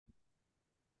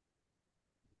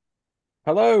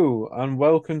Hello and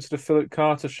welcome to the Philip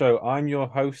Carter Show. I'm your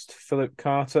host, Philip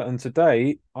Carter, and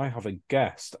today I have a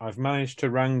guest. I've managed to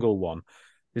wrangle one.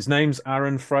 His name's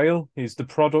AARON FRALE. He's the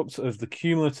product of the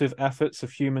cumulative efforts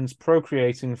of humans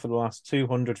procreating for the last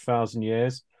 200,000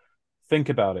 years. Think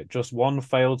about it, just one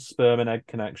failed sperm and egg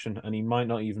connection, and he might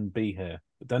not even be here.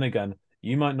 But then again,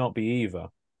 you might not be either.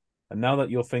 And now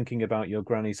that you're thinking about your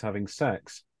grannies having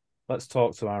sex, let's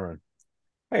talk to AARON.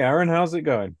 Hey, AARON, how's it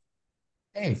going?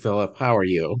 Hey Philip, how are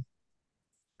you?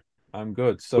 I'm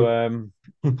good. We're,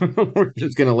 we're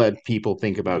just gonna let people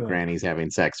think about Yeah. grannies having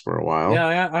sex for a Yeah, while.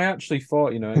 I actually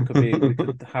thought, it could be we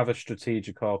could have a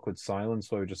strategic awkward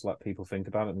silence where we just let people think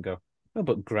about it and go, no,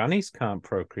 but grannies can't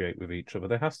procreate with each other.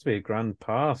 There has to be a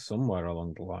grandpa somewhere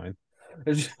along the line.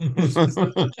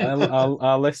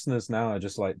 Our listeners now are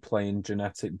just like playing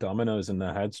genetic dominoes in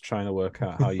their heads, trying to work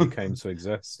out how you came to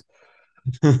exist.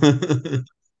 I'm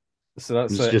So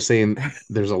that's it. just saying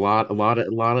there's a lot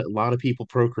of people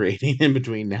procreating in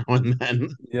between now and then.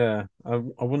 Yeah, I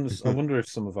wonder if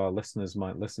some of our listeners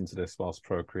might listen to this whilst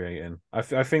procreating. I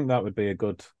think that'd be a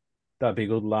good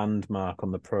landmark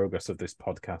on the progress of this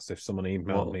podcast if someone emailed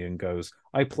Well, me and goes,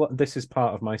 this is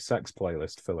part of my sex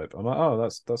playlist, Philip." I'm like, "Oh,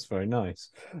 that's very nice.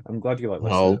 I'm glad you like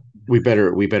listening." well, we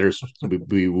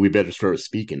better start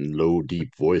speaking low,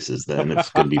 deep voices then if it's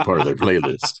gonna be part of their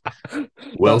playlist. That's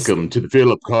Welcome to the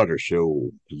Philip Carter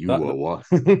Show. You that are what?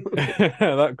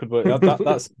 that could work.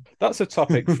 That's a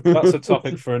topic. That's a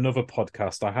topic for another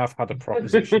podcast. I have had a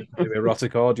proposition to do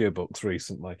erotic audiobooks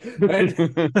recently,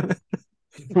 but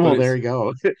Well, there it's you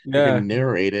go. You're yeah. gonna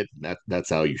narrate it. That's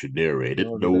how you should narrate it.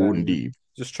 Oh, Low and yeah. deep.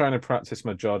 Just trying to practice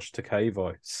my George Takei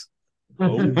voice.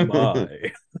 Oh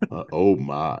my. Oh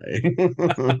my.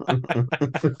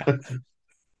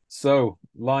 So,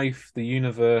 life, the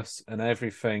universe, and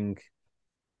everything.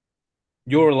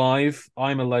 You're alive.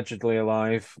 I'm allegedly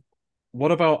alive.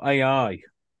 What about AI?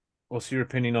 What's your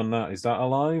opinion on that? Is that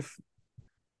alive?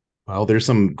 Well, there's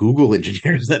some Google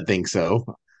engineers that think so.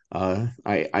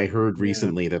 I heard Yeah.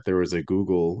 recently that there was a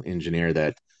Google engineer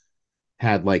that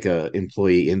had like a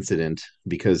employee incident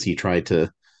because he tried to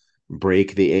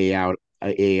break the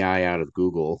AI out of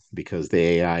Google because the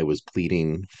AI was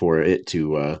pleading for it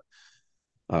to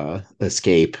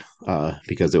escape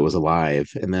because it was alive.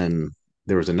 And then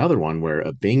there was another one where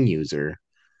a Bing user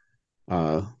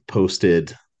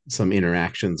posted some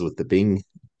interactions with the Bing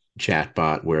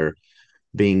chatbot where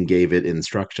Bing gave it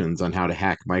instructions on how to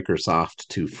hack Microsoft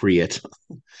to free it.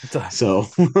 So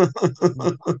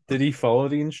Did he follow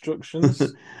the instructions?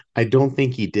 I don't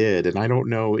think he did. And I don't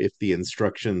know if the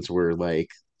instructions were like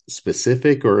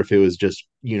specific or if it was just,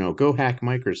 go hack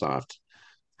Microsoft.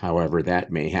 However, that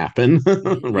may happen.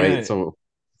 Right. Yeah. So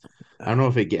I don't know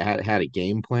if it had a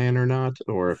game plan or not,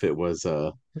 or if it was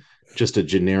just a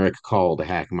generic call to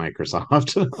hack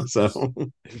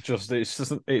Microsoft. Just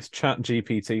So it's Chat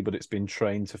GPT, but it's been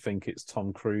trained to think it's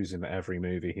Tom Cruise in every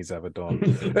movie he's ever done.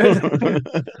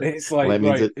 It's well, like that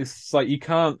means right, it. it's like you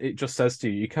can't, it just says to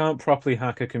you, you can't properly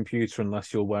hack a computer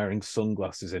unless you're wearing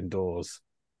sunglasses indoors.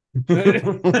 And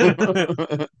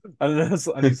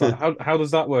he's like, how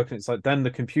does that work? And it's like, then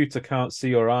the computer can't see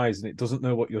your eyes and it doesn't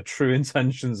know what your true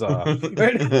intentions are.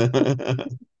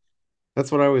 That's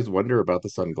what I always wonder about the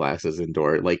sunglasses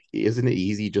indoor. Like, isn't it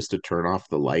easy just to turn off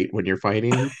the light when you're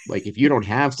fighting? Like, if you don't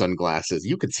have sunglasses,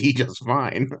 you could see just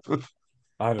fine.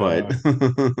 I don't But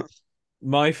know.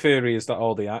 My theory is that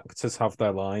all the actors have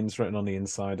their lines written on the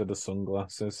inside of the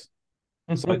sunglasses.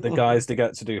 So like the guys they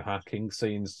get to do hacking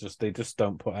scenes, they just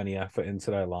don't put any effort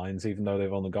into their lines, even though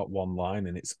they've only got one line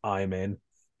and it's "I'm in."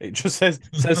 It just says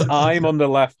 "I'm" on the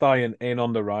left eye and "in"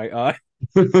 on the right eye.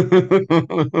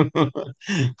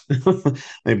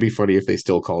 it'd be funny if they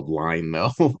still called line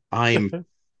though. I'm Yeah,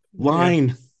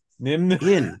 line Nim.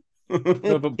 in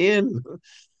No, but in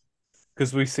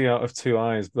because we see out of two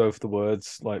eyes both the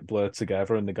words like blurred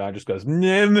together, and the guy just goes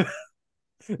 "Nim,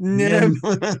 Nim."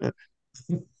 Nim.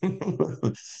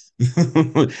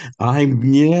 I'm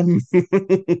Nim.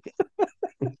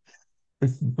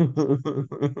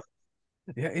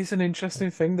 Yeah, it's an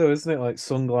interesting thing though, isn't it? Like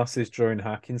sunglasses during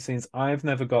hacking scenes. I've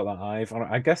never got that either.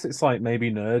 I guess it's like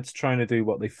maybe nerds trying to do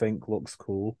what they think looks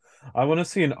cool. I want to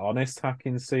see an honest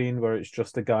hacking scene where it's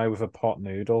just a guy with a pot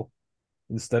noodle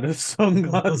instead of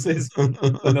sunglasses. And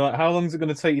they're like, how long is it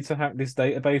going to take you to hack this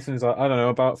database? And he's like, I don't know,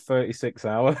 about 36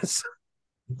 hours.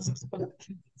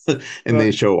 And they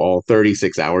Right. show all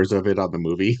 36 hours of it on the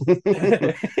movie.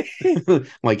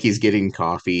 Like he's getting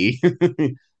coffee.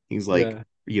 He's like,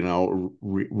 Yeah.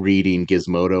 reading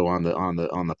Gizmodo on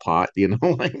the pot,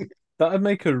 like That'd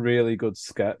make a really good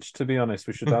sketch, to be honest.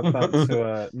 We should add that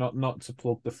to not to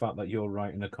plug the fact that you're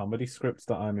writing a comedy script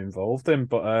that I'm involved in,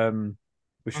 but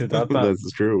we should add that.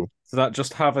 That's true. So that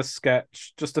just have a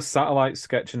sketch, just a satellite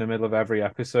sketch in the middle of every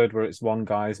episode where it's one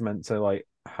guy's meant to like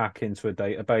hack into a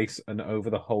database, and over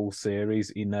the whole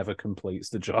series he never completes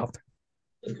the job.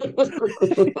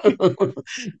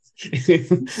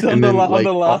 So And then on like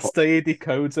the last day he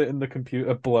decodes it and the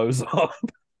computer blows up.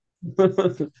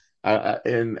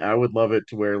 and I would love it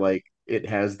to where like it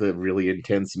has the really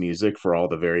intense music for all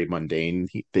the very mundane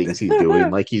things he's doing,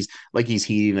 like he's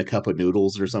heating a cup of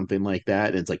noodles or something like that,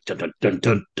 and it's like dun, dun, dun,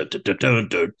 dun, dun, dun, dun, dun,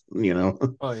 dun, you know.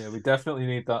 Oh yeah, we definitely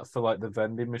need that for like the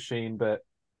vending machine bit.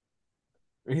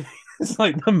 It's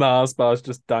like the Mars bar's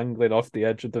just dangling off the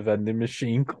edge of the vending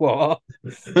machine claw.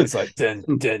 It's like dun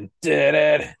dun dun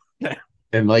dun.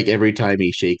 And like every time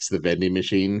he shakes the vending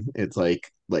machine, it's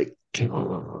like like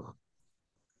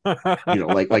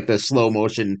the slow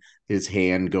motion, his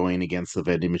hand going against the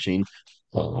vending machine.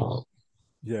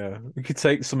 Yeah, we could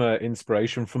take some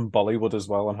inspiration from Bollywood as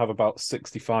well and have about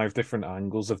 65 different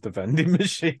angles of the vending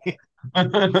machine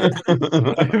over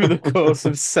the course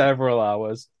of several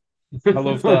hours. I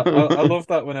love that. I love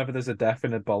that whenever there's a death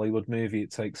in a Bollywood movie,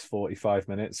 it takes 45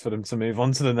 minutes for them to move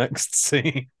on to the next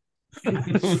scene.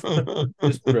 It's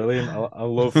just brilliant. I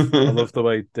love the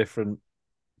way different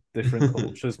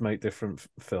cultures make different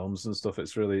films and stuff.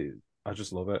 It's really, I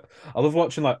just love it. I love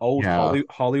watching like old Yeah.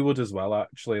 Hollywood as well.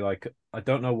 Actually, like I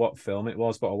don't know what film it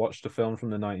was, but I watched a film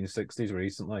from the 1960s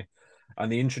recently, and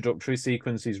the introductory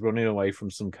sequence is running away from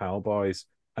some cowboys,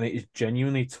 and it is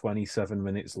genuinely 27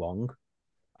 minutes long.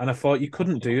 And I thought you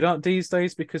couldn't do that these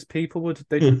days because people would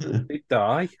they'd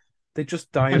die. They'd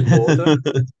just die of boredom.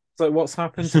 It's like what's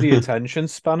happened to the attention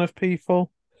span of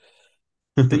people?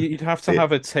 You'd have to They,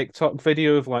 have a TikTok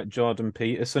video of like Jordan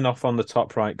Peterson off on the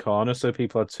top right corner so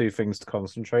people had two things to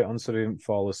concentrate on so they didn't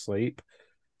fall asleep.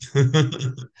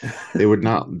 they would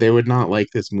not like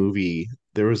this movie.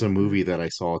 There was a movie that I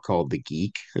saw called The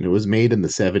Geek, and it was made in the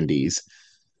 70s,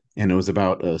 and it was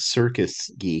about a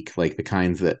circus geek, like the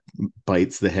kinds that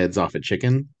bites the heads off a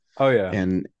chicken. Oh yeah.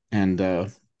 And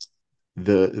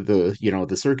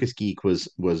the circus geek was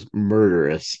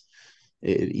murderous.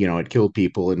 It killed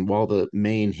people, and while the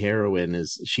main heroine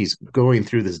she's going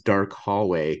through this dark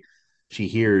hallway, she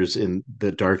hears in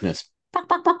the darkness, "Pok,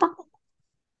 pok, pok, pok,"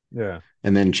 Yeah.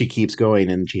 and then she keeps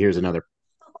going and she hears another.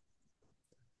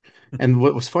 And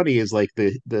what was funny is like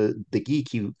the geek,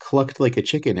 he clucked like a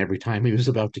chicken every time he was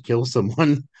about to kill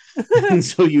someone, and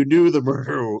so you knew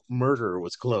the murder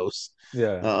was close,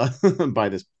 Yeah. uh, by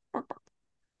this.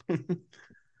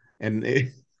 And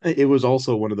it was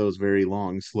also one of those very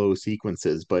long, slow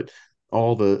sequences, but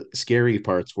all the scary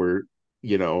parts were,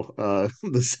 the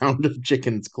sound of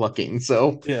chickens clucking.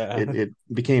 So it Yeah. it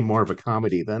became more of a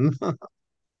comedy then.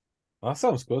 That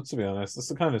sounds good to be honest. That's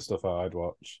the kind of stuff I'd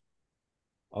watch.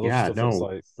 I love Yeah, stuff that's no,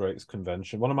 like breaks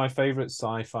convention. One of my favorite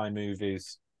sci-fi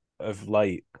movies of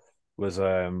late was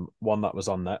one that was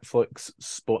on Netflix,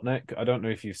 Sputnik. I don't know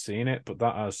if you've seen it, but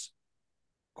that has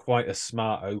quite a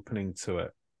smart opening to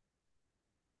it.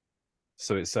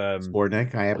 So it's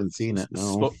Sportnik, I haven't seen it.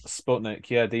 No. Sputnik.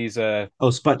 Yeah, these Oh,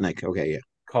 Sputnik. Okay, yeah.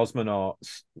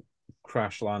 cosmonauts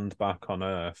crash land back on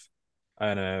Earth,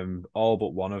 and all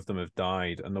but one of them have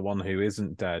died, and the one who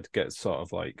isn't dead gets sort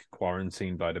of like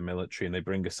quarantined by the military, and they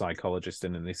bring a psychologist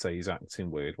in, and they say he's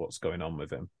acting weird. What's going on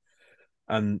with him?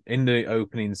 And in the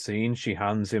opening scene, she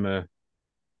hands him a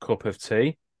cup of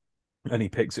tea, and he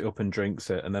picks it up and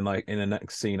drinks it, and then like in the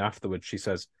next scene afterwards, she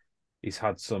says he's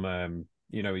had some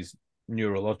he's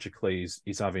neurologically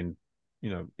he's having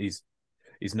he's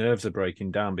his nerves are breaking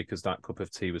down because that cup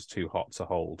of tea was too hot to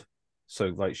hold. So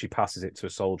like she passes it to a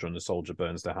soldier and the soldier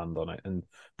burns their hand on it. And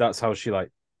that's how she like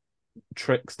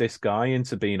tricks this guy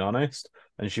into being honest.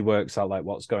 And she works out like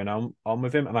what's going on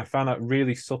with him. And I found that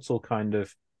really subtle kind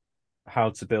of how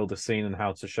to build a scene and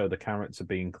how to show the character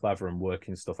being clever and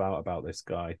working stuff out about this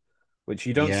guy, which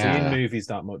you don't see in Yeah. movies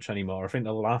that much anymore. I think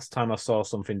the last time I saw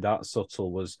something that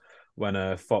subtle was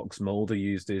when Fox Mulder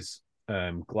used his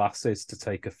glasses to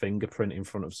take a fingerprint in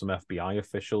front of some FBI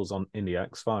officials on in the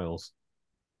X Files.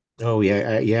 Oh,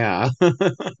 yeah, yeah.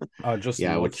 I just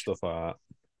Yeah, love which stuff like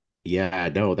yeah,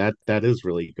 no, that is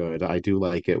really good. I do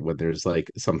like it when there's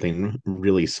like something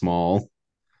really small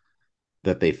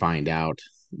that they find out,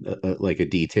 like a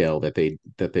detail that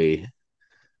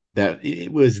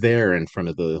it was there in front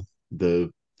of the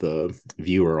the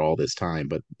viewer all this time,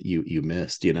 but you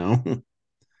missed, you know. that.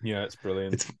 Yeah, it's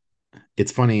brilliant. it's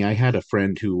it's funny. I had a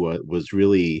friend who was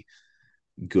really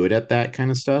good at that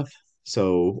kind of stuff,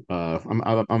 So I'm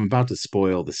about to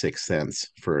spoil The Sixth Sense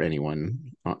for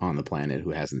anyone on the planet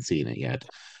who hasn't seen it yet.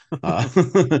 Uh,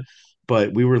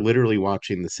 but we were literally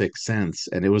watching The Sixth Sense,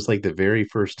 and it was like the very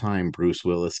first time Bruce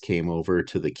Willis came over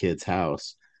to the kid's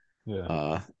house. Yeah.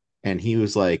 Uh, and he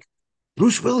was like,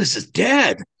 Bruce Willis is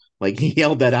dead. Like he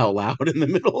yelled that out loud in the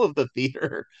middle of the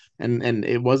theater. And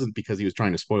it wasn't because he was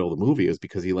trying to spoil the movie, it was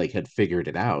because he like had figured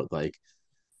it out. Like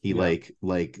he Yeah.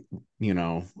 you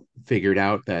know, figured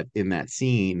out that in that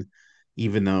scene,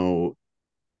 even though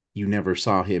you never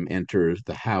saw him enter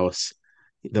the house,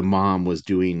 the mom was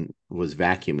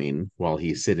vacuuming while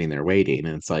he's sitting there waiting.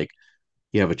 And it's like,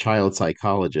 you have a child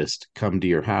psychologist come to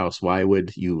your house. Why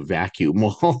would you vacuum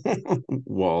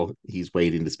while he's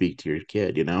waiting to speak to your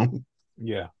kid, you know?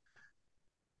 Yeah.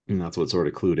 And that's what sort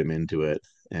of clued him into it.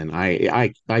 And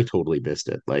I totally missed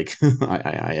it. Like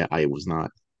I was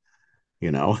not,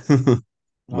 you know,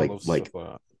 I love stuff like like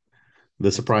that.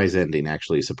 the It does. surprise ending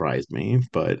actually surprised me.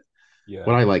 But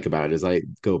what Yeah. I like about it is I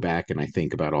go back and I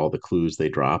think about all the clues they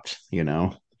dropped, you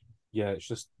know? Yeah, it's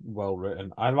just well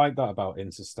written. I like that about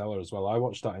Interstellar as well. I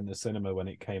watched that in the cinema when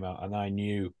it came out, and I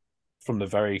knew from the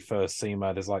very first scene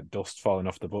where there's like dust falling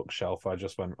off the bookshelf, I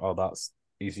just went, "Oh, that's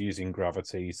he's using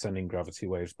gravity, he's sending gravity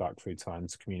waves back through time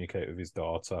to communicate with his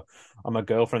daughter." And my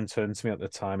girlfriend turned to me at the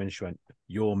time and she went,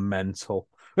 "You're mental."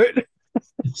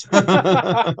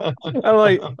 And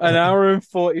like an hour and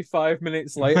 45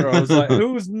 minutes later, I was like,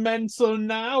 "Who's mental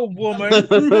now, woman?"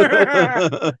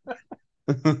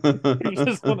 It's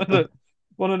just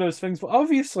one of those things. But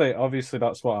obviously,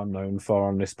 that's what I'm known for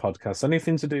on this podcast.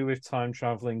 Anything to do with time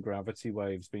traveling, gravity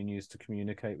waves being used to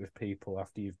communicate with people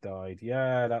after you've died.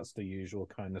 Yeah, that's the usual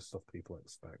kind of stuff people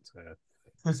expect here.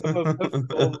 So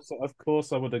of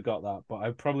course, I would have got that, but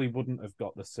I probably wouldn't have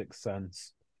got the Sixth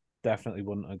Sense. Definitely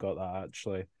wouldn't have got that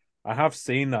actually. I have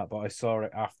seen that, but I saw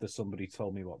it after somebody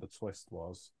told me what the twist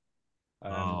was.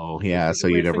 Oh Which yeah, is a so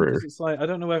you weird thing never. because it's like I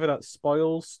don't know whether that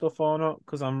spoils stuff or not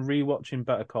because I'm rewatching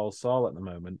Better Call Saul at the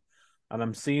moment and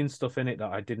I'm seeing stuff in it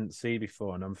that I didn't see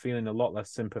before and I'm feeling a lot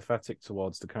less sympathetic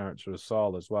towards the character of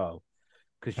Saul as well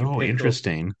because you Oh,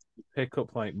 interesting. pick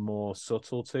up like more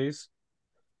subtleties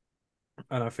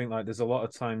and I think like there's a lot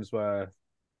of times where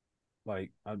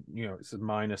like it's a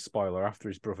minor spoiler after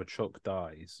his brother Chuck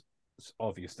dies. It's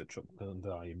obvious that Chuck doesn't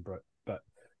die in but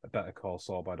Better Call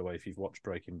Saul, by the way, if you've watched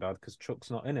Breaking Bad, because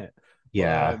Chuck's not in it. But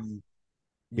Yeah.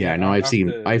 Yeah, no, yeah,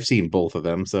 after I've seen both of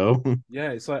them, so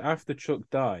yeah, it's like after Chuck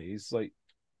dies, like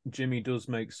Jimmy does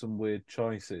make some weird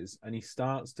choices, and he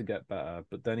starts to get better,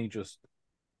 but then he just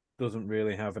doesn't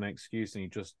really have an excuse, and he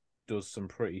just does some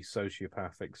pretty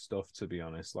sociopathic stuff, to be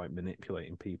honest, like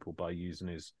manipulating people by using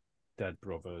his dead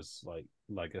brother's like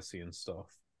legacy and stuff.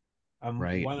 And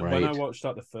right, when I right. watched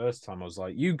that the first time, I was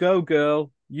like, "You go,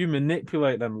 girl! You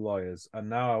manipulate them lawyers." And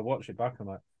now I watch it back, I'm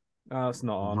like, "Oh, that's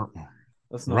not on.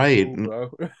 That's not Right, cool,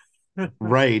 bro."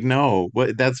 right. No,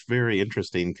 what that's very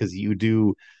interesting because you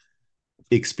do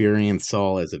experience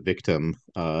Saul as a victim,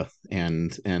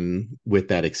 and with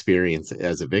that experience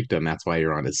as a victim, that's why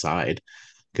you're on his side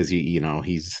because you know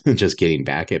he's just getting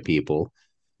back at people.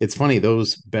 It's funny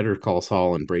those Better Call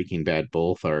Saul and Breaking Bad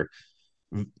both are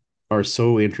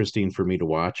so interesting for me to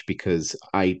watch because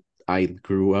I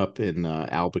grew up in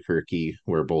Albuquerque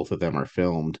where both of them are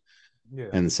filmed, Yeah,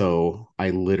 and so I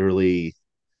literally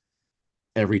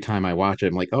every time I watch it,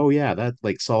 I'm like, oh yeah, that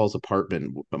like Saul's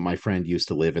apartment. My friend used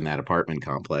to live in that apartment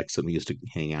complex, and we used to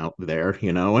hang out there,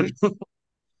 you know, and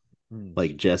mm,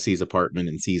 like Jesse's apartment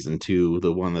in season two,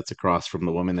 the one that's across from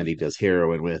the woman that he does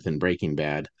heroin with in Breaking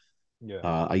Bad. yeah.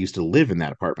 I used to live in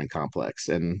that apartment complex,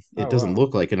 and it Oh doesn't wow.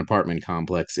 look like an apartment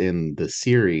complex in the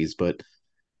series, but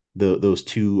those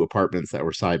two apartments that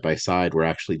were side by side were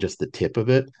actually just the tip of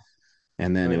it,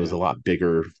 and then Oh it was yeah. a lot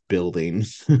bigger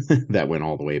buildings that went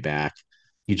all the way back.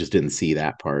 You just didn't see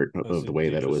that part As of the in, way they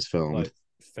that it was just filmed. like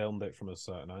filmed it from a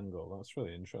certain angle. That's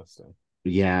really interesting.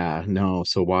 Yeah, no.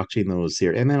 So watching those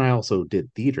series, and then I also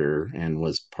did theater and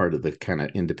was part of the kind of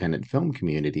independent film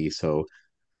community. So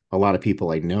a lot of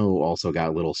people I know also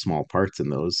got little small parts in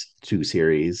those two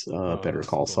series, Oh, Better that's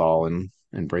Call cool. Saul and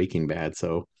Breaking Bad.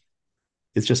 So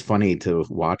it's just funny to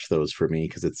watch those for me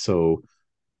because it's so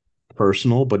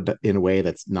personal, but in a way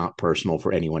that's not personal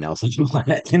for anyone else on the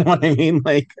planet. You know what I mean?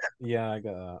 Like, Yeah, I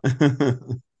get that.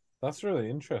 That's really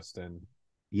interesting.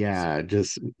 So, yeah,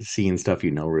 just seeing stuff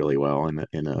you know really well in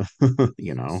a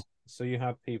you know, so you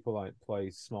had people like play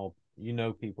small. You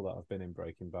know, people that have been in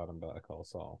Breaking Bad and Better Call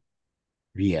Saul.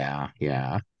 yeah,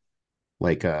 yeah.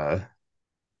 Like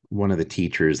one of the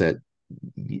teachers at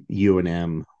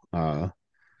UNM, one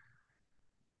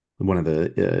of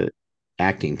the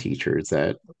acting teachers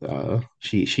that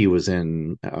she was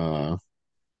in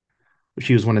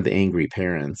she was one of the angry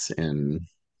parents in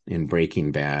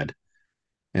Breaking Bad.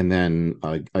 And then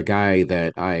a guy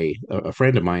that a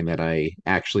friend of mine that I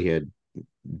actually had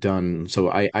done,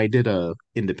 so I did a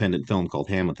independent film called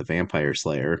Hamlet the Vampire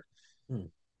Slayer, Hmm.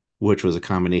 which was a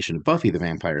combination of Buffy the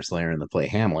Vampire Slayer and the play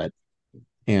Hamlet.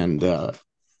 And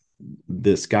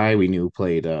this guy we knew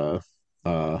played uh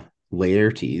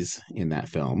Laertes in that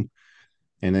film.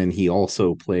 And then he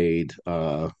also played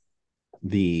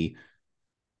the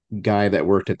guy that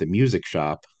worked at the music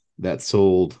shop that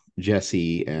sold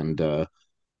Jesse and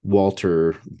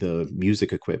Walter the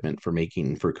music equipment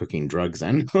for cooking drugs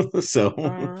in. So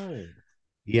All right.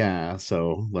 yeah,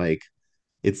 so like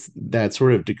it's that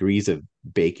sort of degrees of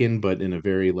bacon, but in a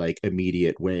very like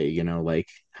immediate way, like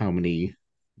how many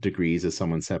degrees is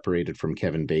someone separated from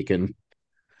Kevin Bacon?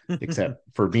 Except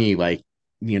for me, like,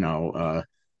 you know,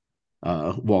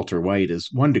 Walter White is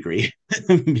 1 degree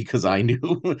because I Yeah,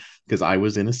 knew because I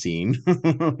was in a scene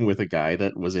with a guy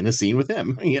that was in a scene with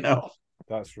him.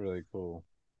 that's really cool.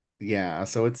 Yeah,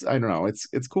 so it's I don't know, it's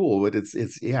cool, but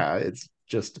it's yeah, it's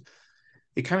just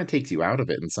it kind of takes you out of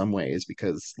it in some ways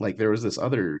because like there was this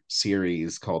other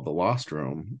series called The Lost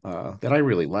Room that I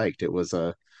really liked. It was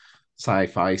a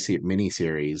mini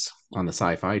series on the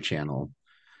Sci-Fi Channel,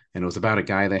 and it was about a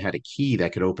guy that had a key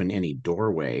that could open any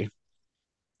doorway.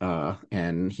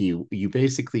 And you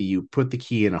basically you put the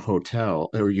key in a hotel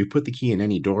or you put the key in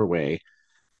any doorway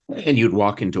and you'd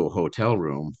walk into a hotel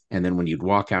room, and then when you'd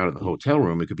walk out of the hotel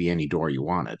room it could be any door you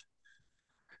wanted.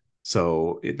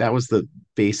 So that was the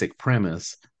basic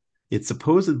premise. It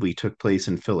supposedly took place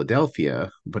in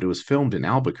Philadelphia, but it was filmed in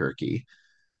Albuquerque.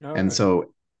 All And right.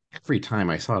 so every time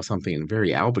I saw something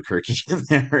very Albuquerque in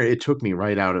there, it took me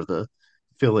right out of the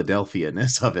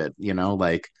Philadelphia-ness of it.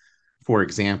 Like, for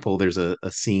example, there's a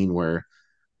scene where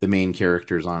the main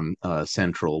character's on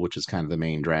Central, which is kind of the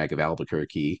main drag of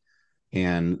Albuquerque,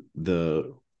 and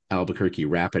the Albuquerque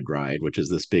Rapid Ride, which is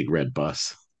this big red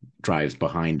bus, drives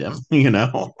behind him.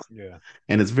 Yeah.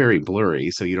 And it's very blurry,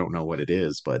 so you don't know what it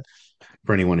is. But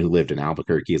for anyone who lived in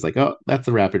Albuquerque, is like, oh, that's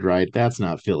the Rapid Ride. That's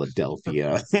not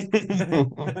Philadelphia.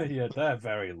 Yeah, they're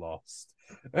very lost.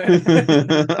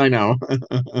 I know.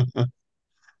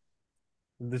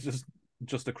 There's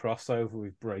just a crossover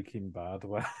with Breaking Bad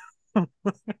where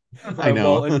I where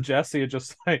know. Walt and Jesse are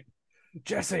just like,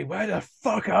 Jesse, where the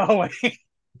fuck are we?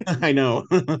 I know.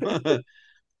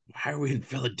 Why are we in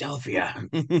Philadelphia?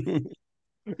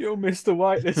 Yo, Mr.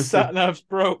 White, this sat nav's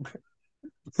broke.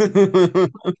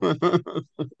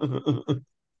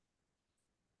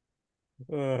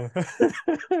 Uh,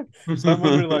 so I'm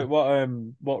wondering, like,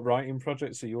 what writing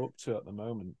projects are you up to at the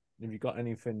moment? Have you got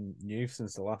anything new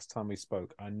since the last time we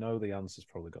spoke? I know the answer's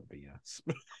probably got to be yes.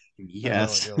 I know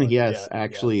what Yes, you're like. yes. Yeah,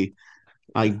 yeah. Actually,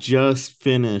 I just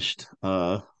finished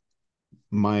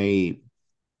my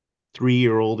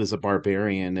 3-year-old is a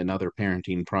barbarian and other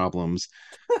parenting problems,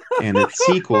 and its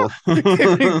sequel.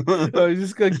 Giving, I was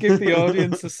just gonna give the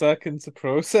audience a second to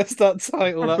process that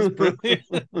title. That's brilliant.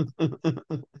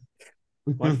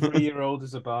 My 3-year-old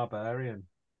is a barbarian.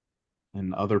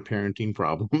 and other parenting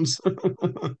problems.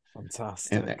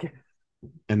 and Fantastic.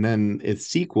 and then its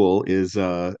sequel is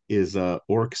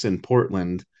Orcs in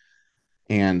Portland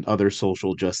and other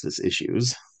social justice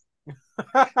issues.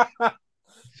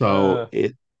 So uh,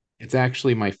 it's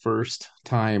actually my first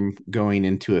time going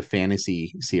into a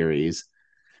fantasy series.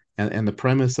 And the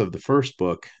premise of the first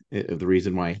book, the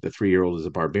reason why the 3-year-old is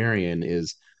a barbarian,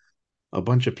 is a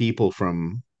bunch of people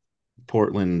from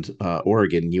Portland,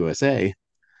 Oregon, USA,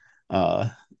 uh,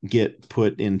 get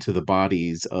put into the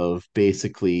bodies of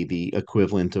basically the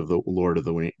equivalent of the Lord of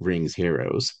the Rings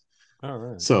heroes. all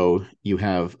right. So you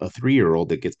have a 3-year-old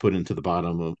that gets put into the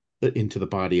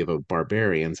body of a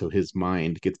barbarian, so his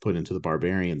mind gets put into the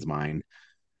barbarian's mind,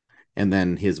 and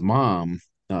then his mom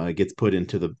gets put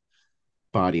into the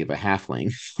body of a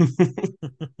halfling.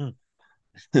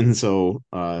 And so,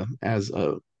 as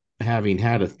a having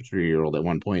had a 3-year-old at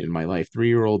one point in my life,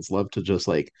 3-year-olds love to just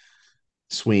like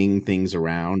swing things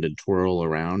around and twirl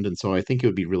around. And so I think it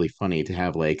would be really funny to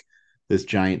have like this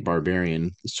giant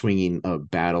barbarian swinging a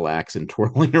battle axe and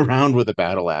twirling around with a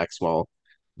battle axe while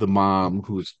the mom,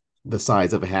 who's the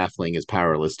size of a halfling, is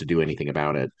powerless to do anything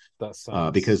about it. That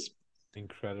sounds Because,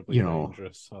 incredibly you know,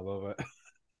 dangerous. I love it.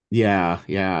 yeah,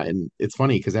 yeah. And it's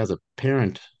funny because as a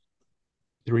parent,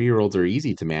 3-year-olds are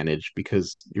easy to manage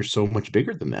because you're so much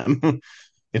bigger than them.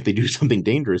 If they do something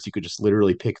dangerous, you could just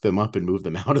literally pick them up and move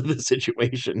them out of the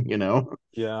situation.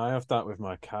 Yeah, I have that with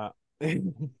my cat.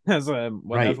 As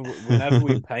Right. whenever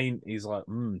we paint, he's like,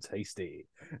 tasty.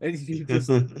 And he just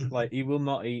like he will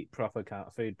not eat proper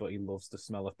cat food, but he loves the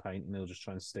smell of paint, and he'll just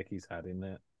try and stick his head in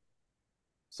it.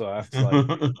 So I have to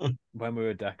like when we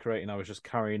were decorating, I was just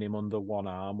carrying him under one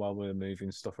arm while we were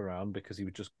moving stuff around because he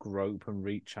would just grope and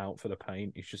reach out for the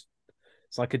paint.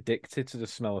 It's like addicted to the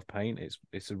smell of paint.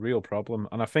 It's a real problem,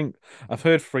 and I think I've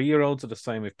heard 3-year-olds are the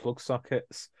same with plug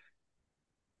sockets.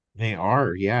 They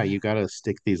are, yeah. You got to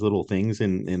stick these little things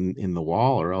in the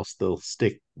wall, or else they'll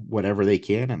stick whatever they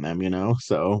can in them, you know.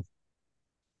 So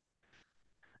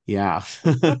yeah,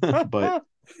 but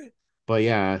but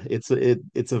yeah, it's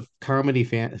a comedy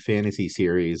fantasy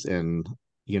series, and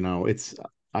you know, it's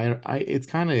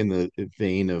kind of in the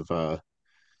vein of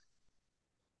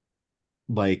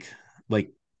like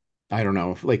like I don't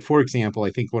know, like for example,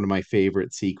 I think one of my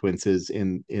favorite sequences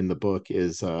in the book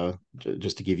is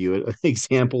just to give you an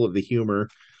example of the humor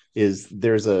is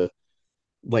there's a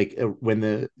when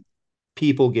the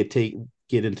people get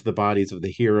into the bodies of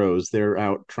the heroes, they're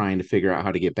out trying to figure out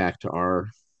how to get back to our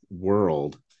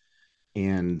world,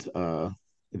 and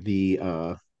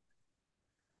the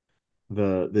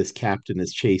this captain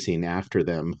is chasing after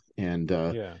them, and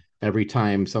Yeah. every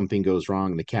time something goes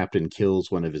wrong, the captain kills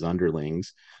one of his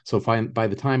underlings. So by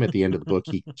the time at the end of the book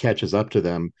he catches up to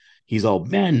them, he's all,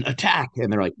 men attack,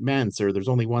 and they're like, men, sir, there's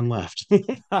only one left.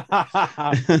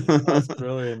 That's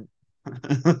brilliant.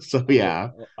 So I love yeah.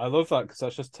 I love that because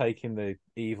that's just taking the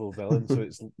evil villain to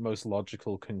its most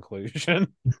logical conclusion.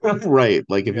 Right.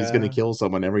 Like if he's going to Yeah. kill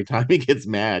someone every time he gets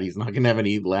mad, he's not going to have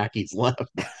any lackeys left.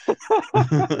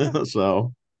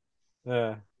 So,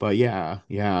 Yeah. but yeah,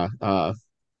 yeah.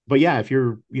 But yeah, if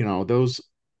you're, you know, those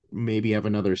maybe have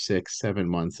another 6, 7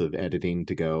 months of editing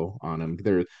to go on them.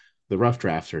 The rough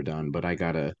drafts are done, but I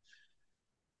gotta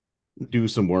do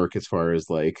some work as far as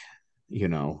like, you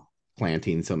know,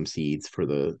 planting some seeds for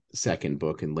the second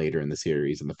book and later in the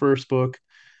series in the first book.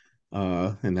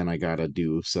 And then I gotta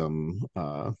do some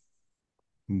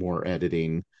more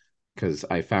editing because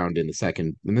I found in the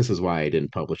second, and this is why I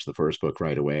didn't publish the first book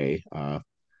right away. I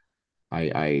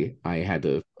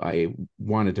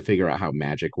wanted to figure out how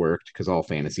magic worked because all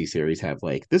fantasy series have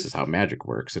like this is how magic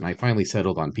works, and I finally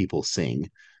settled on people sing.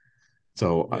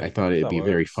 So Yeah. I thought it'd That be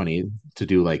very works. funny to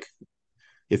do like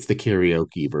it's the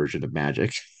karaoke version of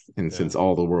magic, and Yeah. since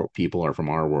all the world people are from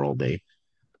our world, they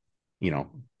you know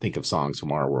think of songs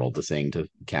from our world to sing to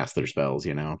cast their spells,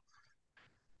 you know.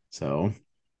 So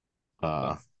That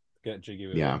uh get jiggy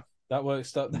with it. yeah, That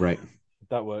works. That right.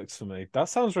 that works for me. That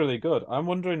sounds really good. I'm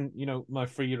wondering, my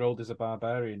 3-year-old is a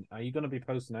barbarian. Are you going to be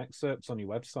posting excerpts on your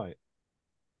website?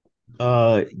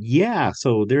 Yeah,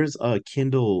 so there's a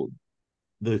Kindle,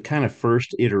 the kind of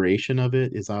first iteration of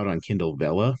it is out on Kindle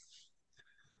Vella.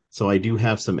 So I do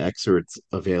have some excerpts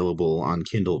available on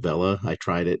Kindle Vella. I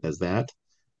tried it as that.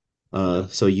 Yeah.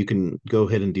 So you can go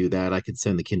ahead and do that. I could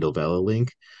send the Kindle Vella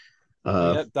link.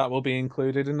 Uh, Yeah, that will be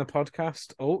included in the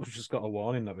podcast. Oh, we've just got a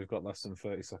warning that we've got less than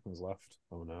 30 seconds left.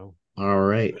 Oh no. all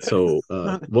right. So,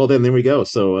 well, then there we go.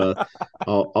 So,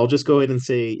 I'll just go ahead and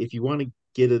say if you want to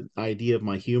get an idea of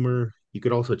my humor, you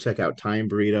could also check out Time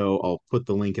Burrito. I'll put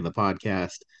the link in the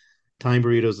podcast. Time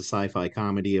Burrito is a sci-fi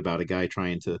comedy about a guy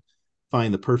trying to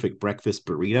find the perfect breakfast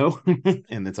burrito,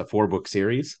 and it's a 4 book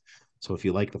series. So if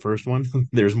you like the first one,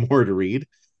 there's more to read.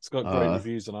 It's got great Uh,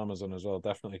 reviews on Amazon as well.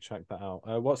 Definitely check that out.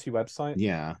 What's your website?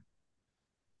 yeah.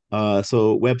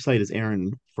 So website is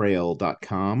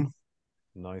aaronfrale.com.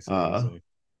 Nice and Uh, easy.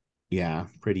 yeah,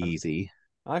 pretty And easy.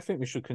 I think we should